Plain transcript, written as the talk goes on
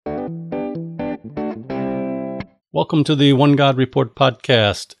Welcome to the One God Report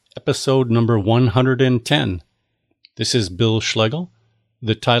podcast, episode number 110. This is Bill Schlegel.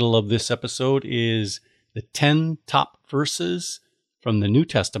 The title of this episode is The 10 Top Verses from the New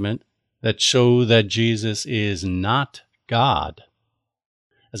Testament that show that Jesus is not God.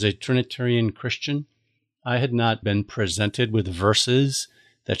 As a Trinitarian Christian, I had not been presented with verses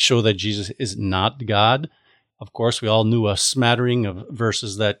that show that Jesus is not God. Of course, we all knew a smattering of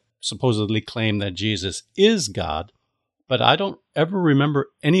verses that supposedly claim that Jesus is God, but I don't ever remember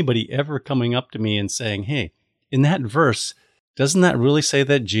anybody ever coming up to me and saying, hey, in that verse, doesn't that really say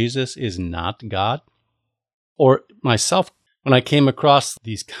that Jesus is not God? Or myself, when I came across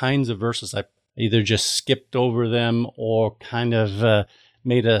these kinds of verses, I either just skipped over them or kind of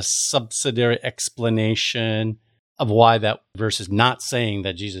made a subsidiary explanation of why that verse is not saying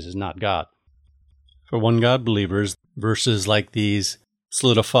that Jesus is not God. For One God believers, verses like these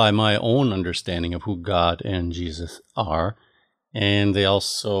solidify my own understanding of who God and Jesus are, and they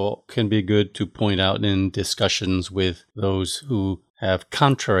also can be good to point out in discussions with those who have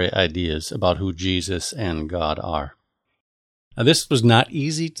contrary ideas about who Jesus and God are. Now, this was not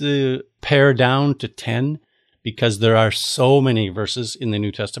easy to pare down to 10 because there are so many verses in the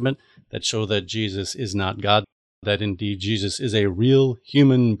New Testament that show that Jesus is not God, that indeed Jesus is a real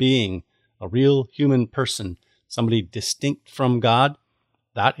human being, a real human person, somebody distinct from God.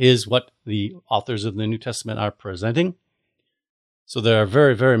 That is what the authors of the New Testament are presenting. So there are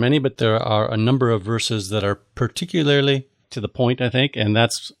very, very many, but there are a number of verses that are particularly to the point, I think, and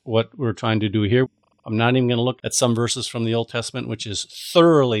that's what we're trying to do here. I'm not even going to look at some verses from the Old Testament, which is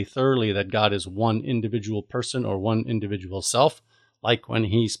thoroughly that God is one individual person or one individual self, like when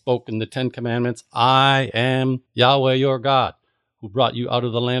he spoke in the Ten Commandments, I am Yahweh your God, who brought you out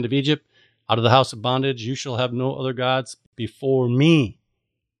of the land of Egypt, out of the house of bondage. You shall have no other gods before me.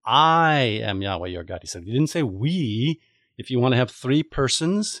 I am Yahweh your God. He said, he didn't say we. If you want to have three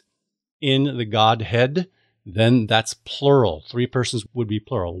persons in the Godhead, then that's plural. Three persons would be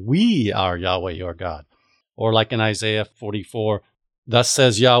plural. We are Yahweh your God. Or like in Isaiah 44, thus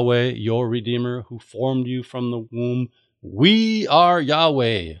says Yahweh, your Redeemer, who formed you from the womb. We are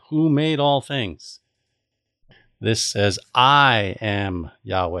Yahweh, who made all things. This says, I am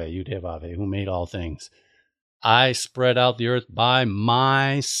Yahweh, Yudevave, who made all things. I spread out the earth by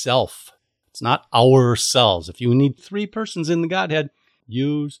myself. It's not ourselves. If you need three persons in the Godhead,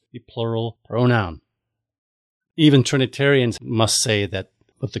 use the plural pronoun. Even Trinitarians must say that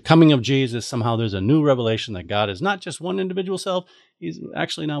with the coming of Jesus, somehow there's a new revelation that God is not just one individual self.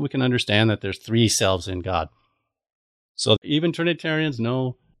 Actually, now we can understand that there's three selves in God. So even Trinitarians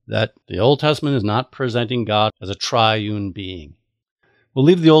know that the Old Testament is not presenting God as a triune being. We'll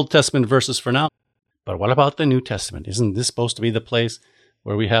leave the Old Testament verses for now. But what about the New Testament? Isn't this supposed to be the place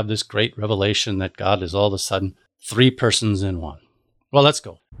where we have this great revelation that God is all of a sudden three persons in one? Well, let's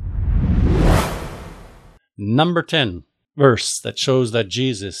go. Number 10 verse that shows that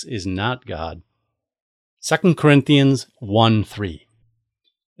Jesus is not God. 2 Corinthians 1:3.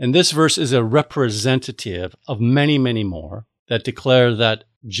 And this verse is a representative of many, many more that declare that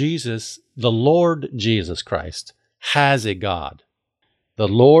Jesus, the Lord Jesus Christ, has a God. The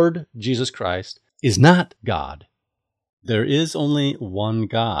Lord Jesus Christ is not God. There is only one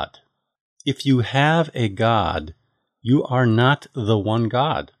God. If you have a God, you are not the one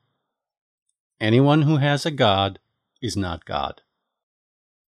God. Anyone who has a God is not God.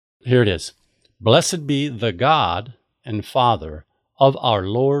 Here it is. Blessed be the God and Father of our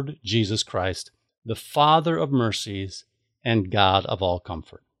Lord Jesus Christ, the Father of mercies and God of all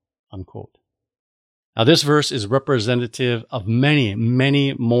comfort. Unquote. Now, this verse is representative of many,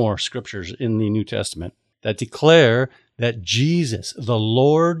 many more scriptures in the New Testament that declare that Jesus, the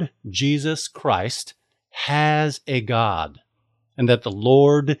Lord Jesus Christ, has a God, and that the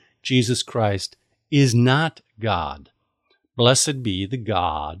Lord Jesus Christ is not God. Blessed be the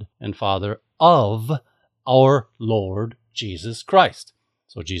God and Father of our Lord Jesus Christ.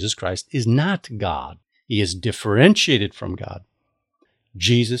 So Jesus Christ is not God. He is differentiated from God.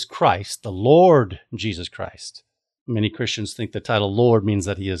 Jesus Christ, the Lord Jesus Christ. Many Christians think the title Lord means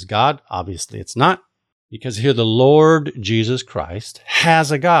that he is God. Obviously, it's not, because here the Lord Jesus Christ has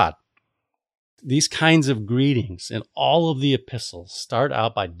a God. These kinds of greetings in all of the epistles start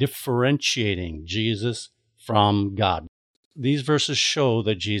out by differentiating Jesus from God. These verses show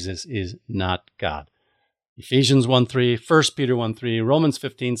that Jesus is not God. Ephesians 1:3, 1 Peter 1:3, Romans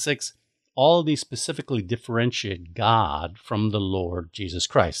 15:6, all of these specifically differentiate God from the Lord Jesus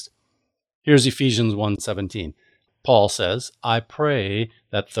Christ. Here's Ephesians 1:17. Paul says, I pray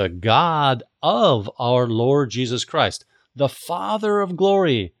that the God of our Lord Jesus Christ, the Father of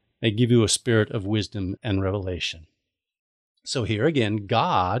glory, may give you a spirit of wisdom and revelation. So here again,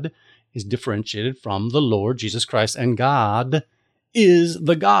 God is differentiated from the Lord Jesus Christ, and God is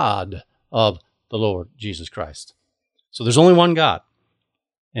the God of the Lord Jesus Christ. So there's only one God,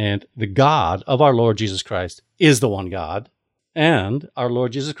 and the God of our Lord Jesus Christ is the one God, and our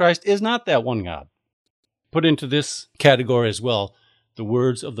Lord Jesus Christ is not that one God. Put into this category as well the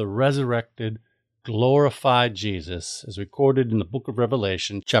words of the resurrected, glorified Jesus, as recorded in the book of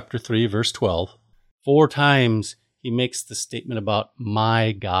Revelation, chapter 3, verse 12. 4 times he makes the statement about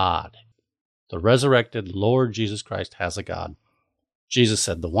my God. The resurrected Lord Jesus Christ has a God. Jesus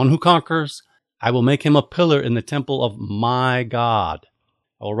said, the one who conquers, I will make him a pillar in the temple of my God.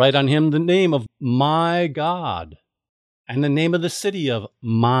 I will write on him the name of my God and the name of the city of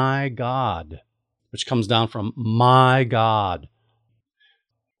my God, which comes down from my God.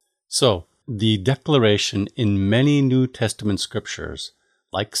 So, the declaration in many New Testament scriptures,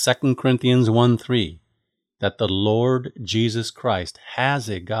 like 2 Corinthians 1:3, that the Lord Jesus Christ has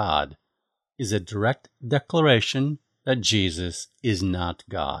a God, is a direct declaration that Jesus is not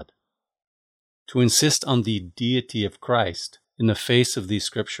God. To insist on the deity of Christ in the face of these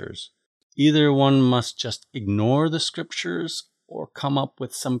scriptures, either one must just ignore the scriptures or come up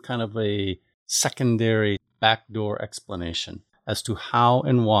with some kind of a secondary backdoor explanation as to how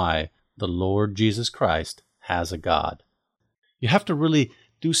and why the Lord Jesus Christ has a God. You have to really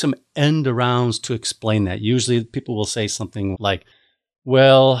do some end arounds to explain that. Usually people will say something like,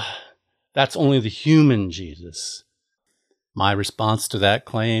 well, that's only the human Jesus. My response to that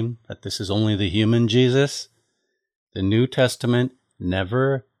claim, that this is only the human Jesus, the New Testament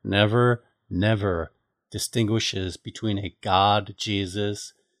never distinguishes between a God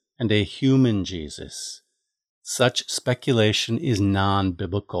Jesus and a human Jesus. Such speculation is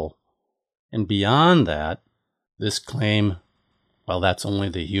non-biblical. And beyond that, this claim, well, that's only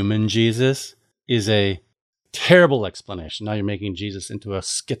the human Jesus, is a terrible explanation. Now you're making Jesus into a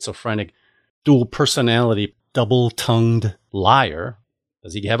schizophrenic, dual personality, double-tongued liar.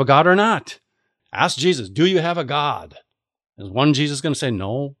 Does he have a God or not? Ask Jesus, do you have a God? Is one Jesus going to say,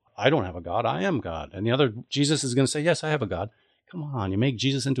 no, I don't have a God, I am God. And the other Jesus is going to say, yes, I have a God. Come on, you make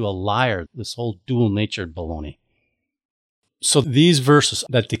Jesus into a liar, this whole dual-natured baloney. So these verses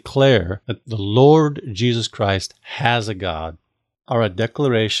that declare that the Lord Jesus Christ has a God are a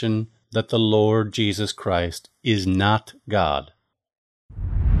declaration that the Lord Jesus Christ is not God.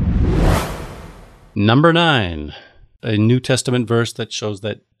 Number 9, a New Testament verse that shows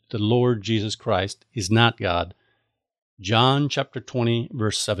that the Lord Jesus Christ is not God. John chapter 20,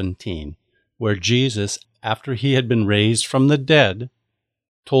 verse 17, where Jesus, after he had been raised from the dead,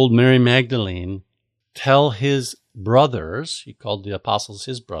 told Mary Magdalene, tell his brothers, he called the apostles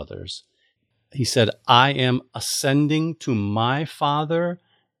his brothers, he said, I am ascending to my Father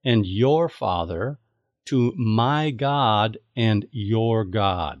and your Father, to my God and your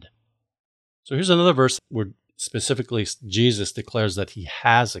God. So here's another verse where specifically Jesus declares that he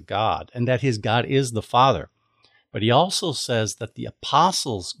has a God and that his God is the Father. But he also says that the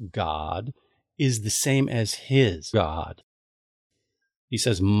apostles' God is the same as his God. He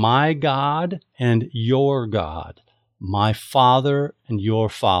says, my God and your God, my Father and your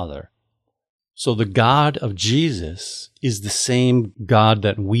Father. So the God of Jesus is the same God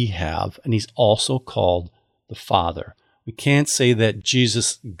that we have, and he's also called the Father. We can't say that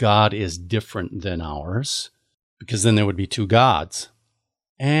Jesus' God is different than ours, because then there would be 2 gods.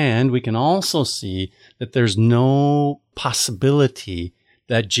 And we can also see that there's no possibility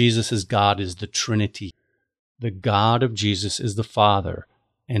that Jesus' God is the Trinity. The God of Jesus is the Father,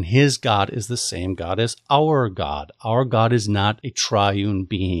 and his God is the same God as our God. Our God is not a triune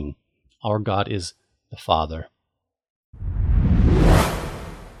being. Our God is the Father.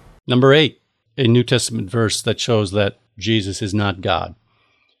 Number 8, a New Testament verse that shows that Jesus is not God.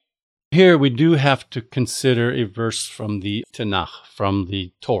 Here we do have to consider a verse from the Tanakh, from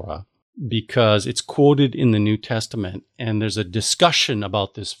the Torah, because it's quoted in the New Testament, and there's a discussion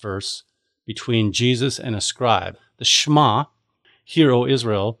about this verse between Jesus and a scribe. The Shema, Hear, O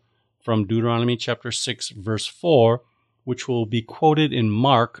Israel, from Deuteronomy chapter 6, verse 4, which will be quoted in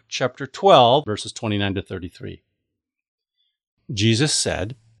Mark chapter 12, verses 29 to 33. Jesus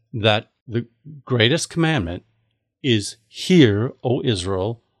said that the greatest commandment is, Hear, O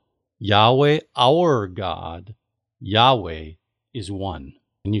Israel, Yahweh our God, Yahweh is one.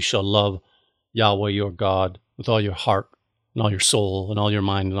 And you shall love Yahweh your God with all your heart and all your soul and all your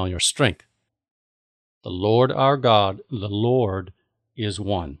mind and all your strength. The Lord our God, the Lord is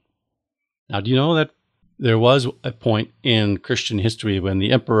one. Now, do you know that there was a point in Christian history when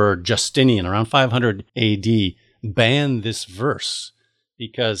the Emperor Justinian, around 500 AD, banned this verse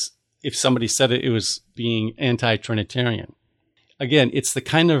because if somebody said it, it was being anti-Trinitarian. Again, it's the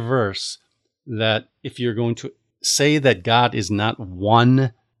kind of verse that if you're going to say that God is not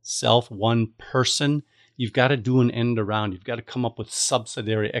one self, one person, you've got to do an end around. You've got to come up with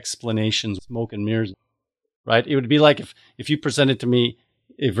subsidiary explanations, smoke and mirrors, right? It would be like if you presented to me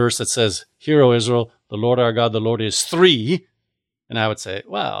a verse that says, "Hear, O Israel, the Lord our God, the Lord is three." And I would say,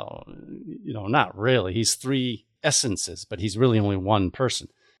 well, not really. He's three essences, but he's really only one person.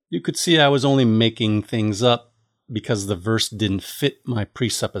 You could see I was only making things up because the verse didn't fit my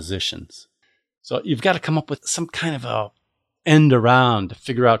presuppositions. So you've got to come up with some kind of a end around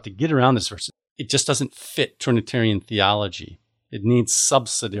to get around this verse. It just doesn't fit Trinitarian theology. It needs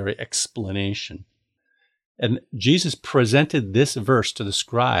subsidiary explanation. And Jesus presented this verse to the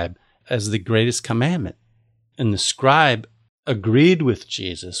scribe as the greatest commandment. And the scribe agreed with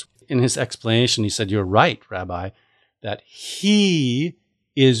Jesus. In his explanation, he said, "You're right, Rabbi, that he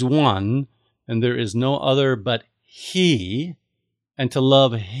is one, and there is no other but he, and to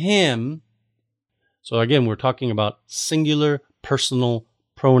love him." So again, we're talking about singular personal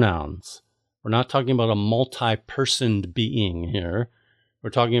pronouns. We're not talking about a multi-personed being here.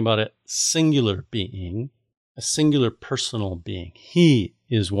 We're talking about a singular being, a singular personal being. He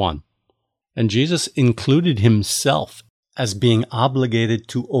is one. And Jesus included himself as being obligated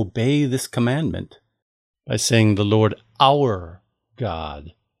to obey this commandment by saying, "The Lord our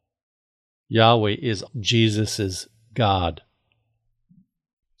God." Yahweh is Jesus' God.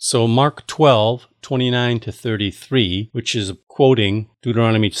 So Mark 12, 29 to 33, which is quoting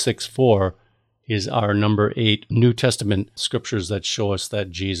Deuteronomy 6:4, is our number 8 New Testament scriptures that show us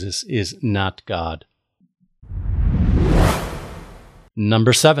that Jesus is not God.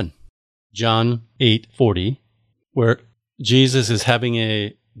 Number 7, John 8:40, where Jesus is having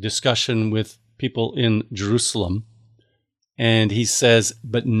a discussion with people in Jerusalem, and he says,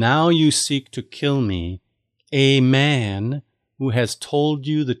 "But now you seek to kill me, a man who has told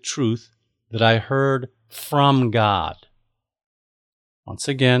you the truth that I heard from God." Once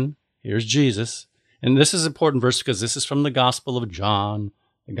again, here's Jesus. And this is an important verse because this is from the Gospel of John,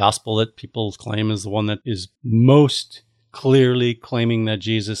 the gospel that people claim is the one that is most clearly claiming that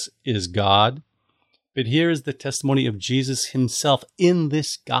Jesus is God. But here is the testimony of Jesus himself in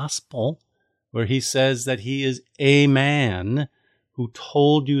this gospel, where he says that he is a man who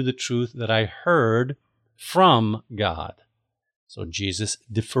told you the truth that I heard from God. So Jesus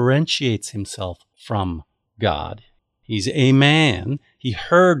differentiates himself from God. He's a man. He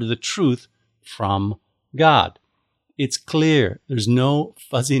heard the truth from God. It's clear. There's no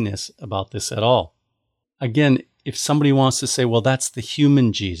fuzziness about this at all. Again, if somebody wants to say, well, that's the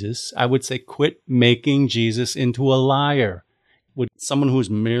human Jesus, I would say quit making Jesus into a liar. Would someone who is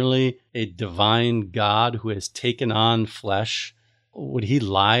merely a divine God who has taken on flesh, would he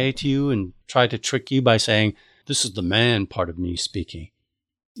lie to you and try to trick you by saying, this is the man part of me speaking?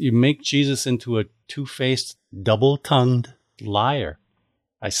 You make Jesus into a two-faced, double-tongued liar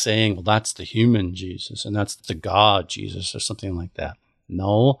by saying, well, that's the human Jesus and that's the God Jesus or something like that.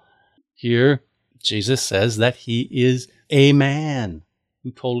 No, here Jesus says that he is a man who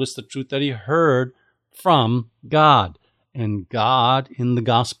told us the truth that he heard from God. And God in the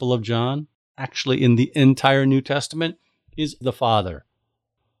Gospel of John, actually in the entire New Testament, is the Father.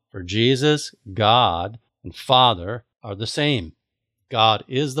 For Jesus, God and Father are the same. God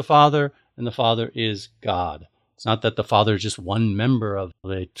is the Father and the Father is God. It's not that the Father is just one member of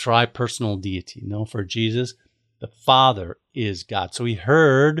a tri-personal deity. No, for Jesus, the Father is God. So he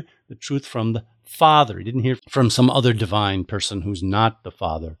heard the truth from the Father. He didn't hear from some other divine person who's not the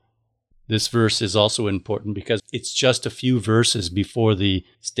Father. This verse is also important because it's just a few verses before the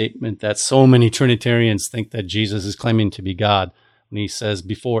statement that so many Trinitarians think that Jesus is claiming to be God when he says,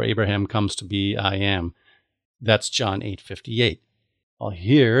 before Abraham comes to be, I am. That's John 8:58. Well,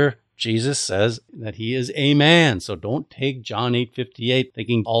 here, Jesus says that he is a man. So don't take John 8:58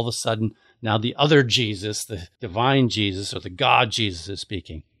 thinking all of a sudden now the other Jesus, the divine Jesus or the God Jesus is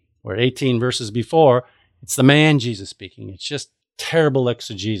speaking. Where 18 verses before, it's the man Jesus speaking. It's just terrible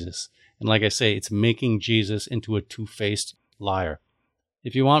exegesis. And like I say, it's making Jesus into a two-faced liar.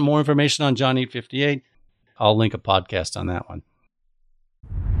 If you want more information on John 8:58, I'll link a podcast on that one.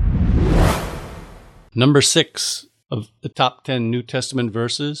 Number 6 of the top 10 New Testament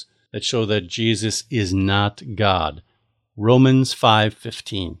verses that show that Jesus is not God. Romans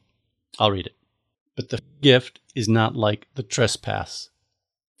 5:15. I'll read it. But the gift is not like the trespass.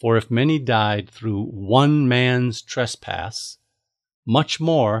 For if many died through one man's trespass, much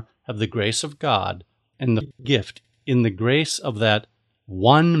more have the grace of God and the gift in the grace of that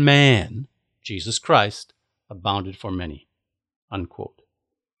one man, Jesus Christ, abounded for many. Unquote.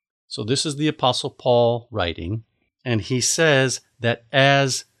 So this is the Apostle Paul writing, and he says that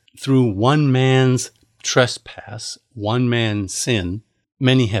as through one man's trespass, one man's sin,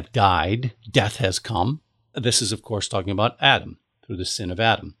 many have died, death has come. This is, of course, talking about Adam, through the sin of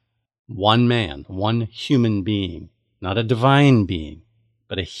Adam. One man, one human being, not a divine being,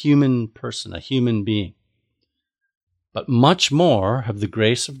 but a human person, a human being. But much more have the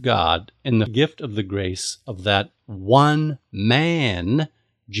grace of God and the gift of the grace of that one man,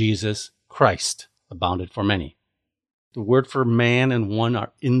 Jesus Christ, abounded for many. The word for man and one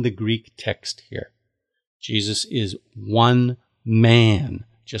are in the Greek text here. Jesus is one man,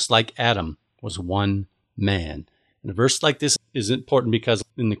 just like Adam was one man. And a verse like this is important because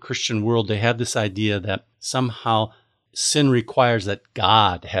in the Christian world, they have this idea that somehow sin requires that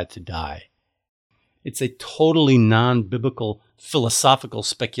God had to die. It's a totally non-biblical philosophical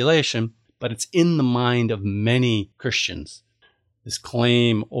speculation, but it's in the mind of many Christians. This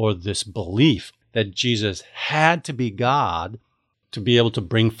claim or this belief that Jesus had to be God to be able to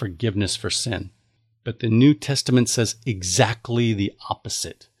bring forgiveness for sin. But the New Testament says exactly the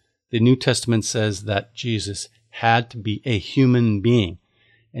opposite. The New Testament says that Jesus had to be a human being.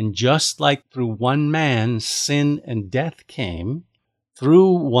 And just like through one man, sin and death came,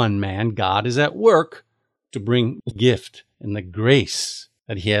 through one man, God is at work to bring the gift and the grace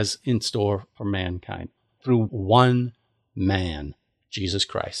that he has in store for mankind. Through one man, Jesus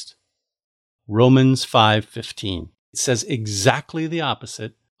Christ. Romans 5:15. It says exactly the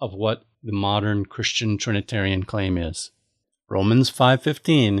opposite of what the modern Christian Trinitarian claim is. Romans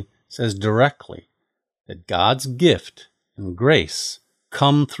 5:15 says directly that God's gift and grace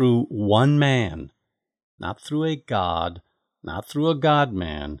come through one man, not through a God, not through a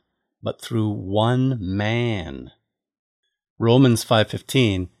God-man, but through one man. Romans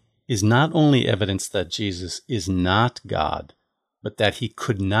 5:15 is not only evidence that Jesus is not God, but that he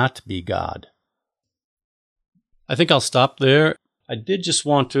could not be God. I think I'll stop there. I did just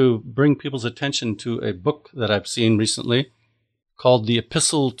want to bring people's attention to a book that I've seen recently called The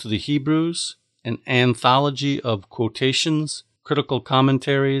Epistle to the Hebrews, an anthology of quotations, critical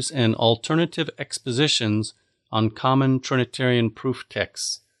commentaries, and alternative expositions on common Trinitarian proof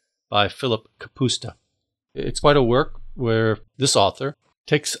texts by Philip Kapusta. It's quite a work where this author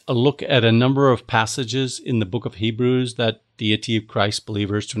takes a look at a number of passages in the book of Hebrews that deity of Christ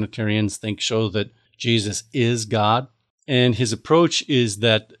believers, Trinitarians, think show that Jesus is God. And his approach is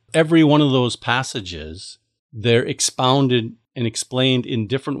that every one of those passages, they're expounded and explained in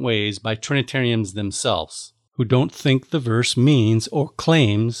different ways by Trinitarians themselves, who don't think the verse means or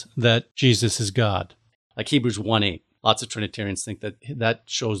claims that Jesus is God. Like Hebrews 1:8. Lots of Trinitarians think that that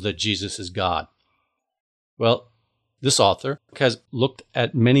shows that Jesus is God. Well, this author has looked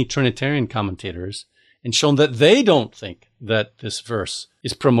at many Trinitarian commentators and shown that they don't think that this verse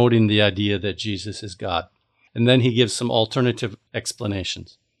is promoting the idea that Jesus is God. And then he gives some alternative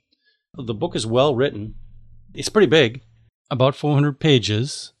explanations. The book is well written. It's pretty big, about 400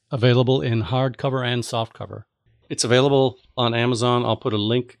 pages, available in hardcover and softcover. It's available on Amazon. I'll put a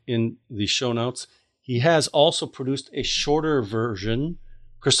link in the show notes. He has also produced a shorter version,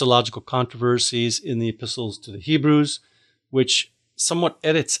 Christological Controversies in the Epistles to the Hebrews, which somewhat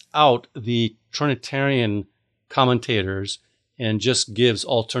edits out the Trinitarian commentators and just gives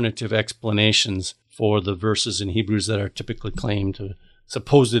alternative explanations for the verses in Hebrews that are typically claimed to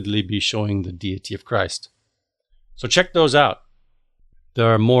supposedly be showing the deity of Christ. So check those out.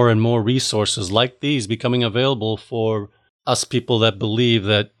 There are more and more resources like these becoming available for us people that believe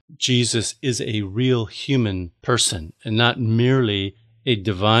that Jesus is a real human person and not merely a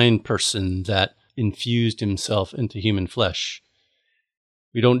divine person that infused himself into human flesh.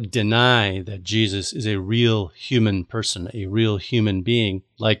 We don't deny that Jesus is a real human person, a real human being.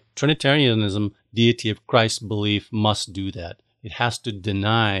 Like Trinitarianism, deity of Christ belief must do that. It has to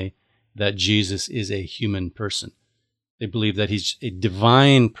deny that Jesus is a human person. They believe that he's a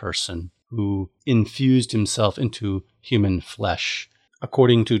divine person who infused himself into human flesh.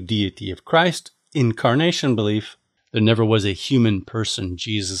 According to deity of Christ, incarnation belief, there never was a human person,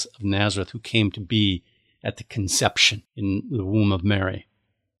 Jesus of Nazareth, who came to be at the conception in the womb of Mary.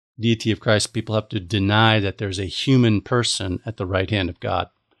 Deity of Christ, people have to deny that there's a human person at the right hand of God.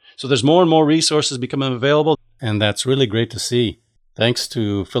 So there's more and more resources becoming available, and that's really great to see. Thanks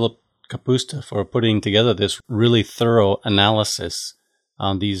to Philip Kapusta for putting together this really thorough analysis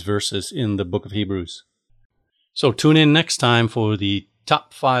on these verses in the book of Hebrews. So tune in next time for the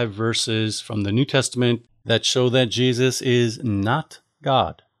top 5 verses from the New Testament that show that Jesus is not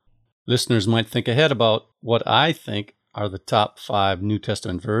God. Listeners might think ahead about what I think are the top 5 New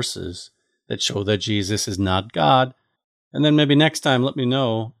Testament verses that show that Jesus is not God. And then maybe next time let me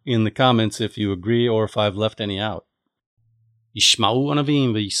know in the comments if you agree or if I've left any out. Yishma'u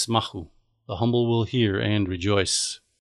anavim v'yismachu. The humble will hear and rejoice.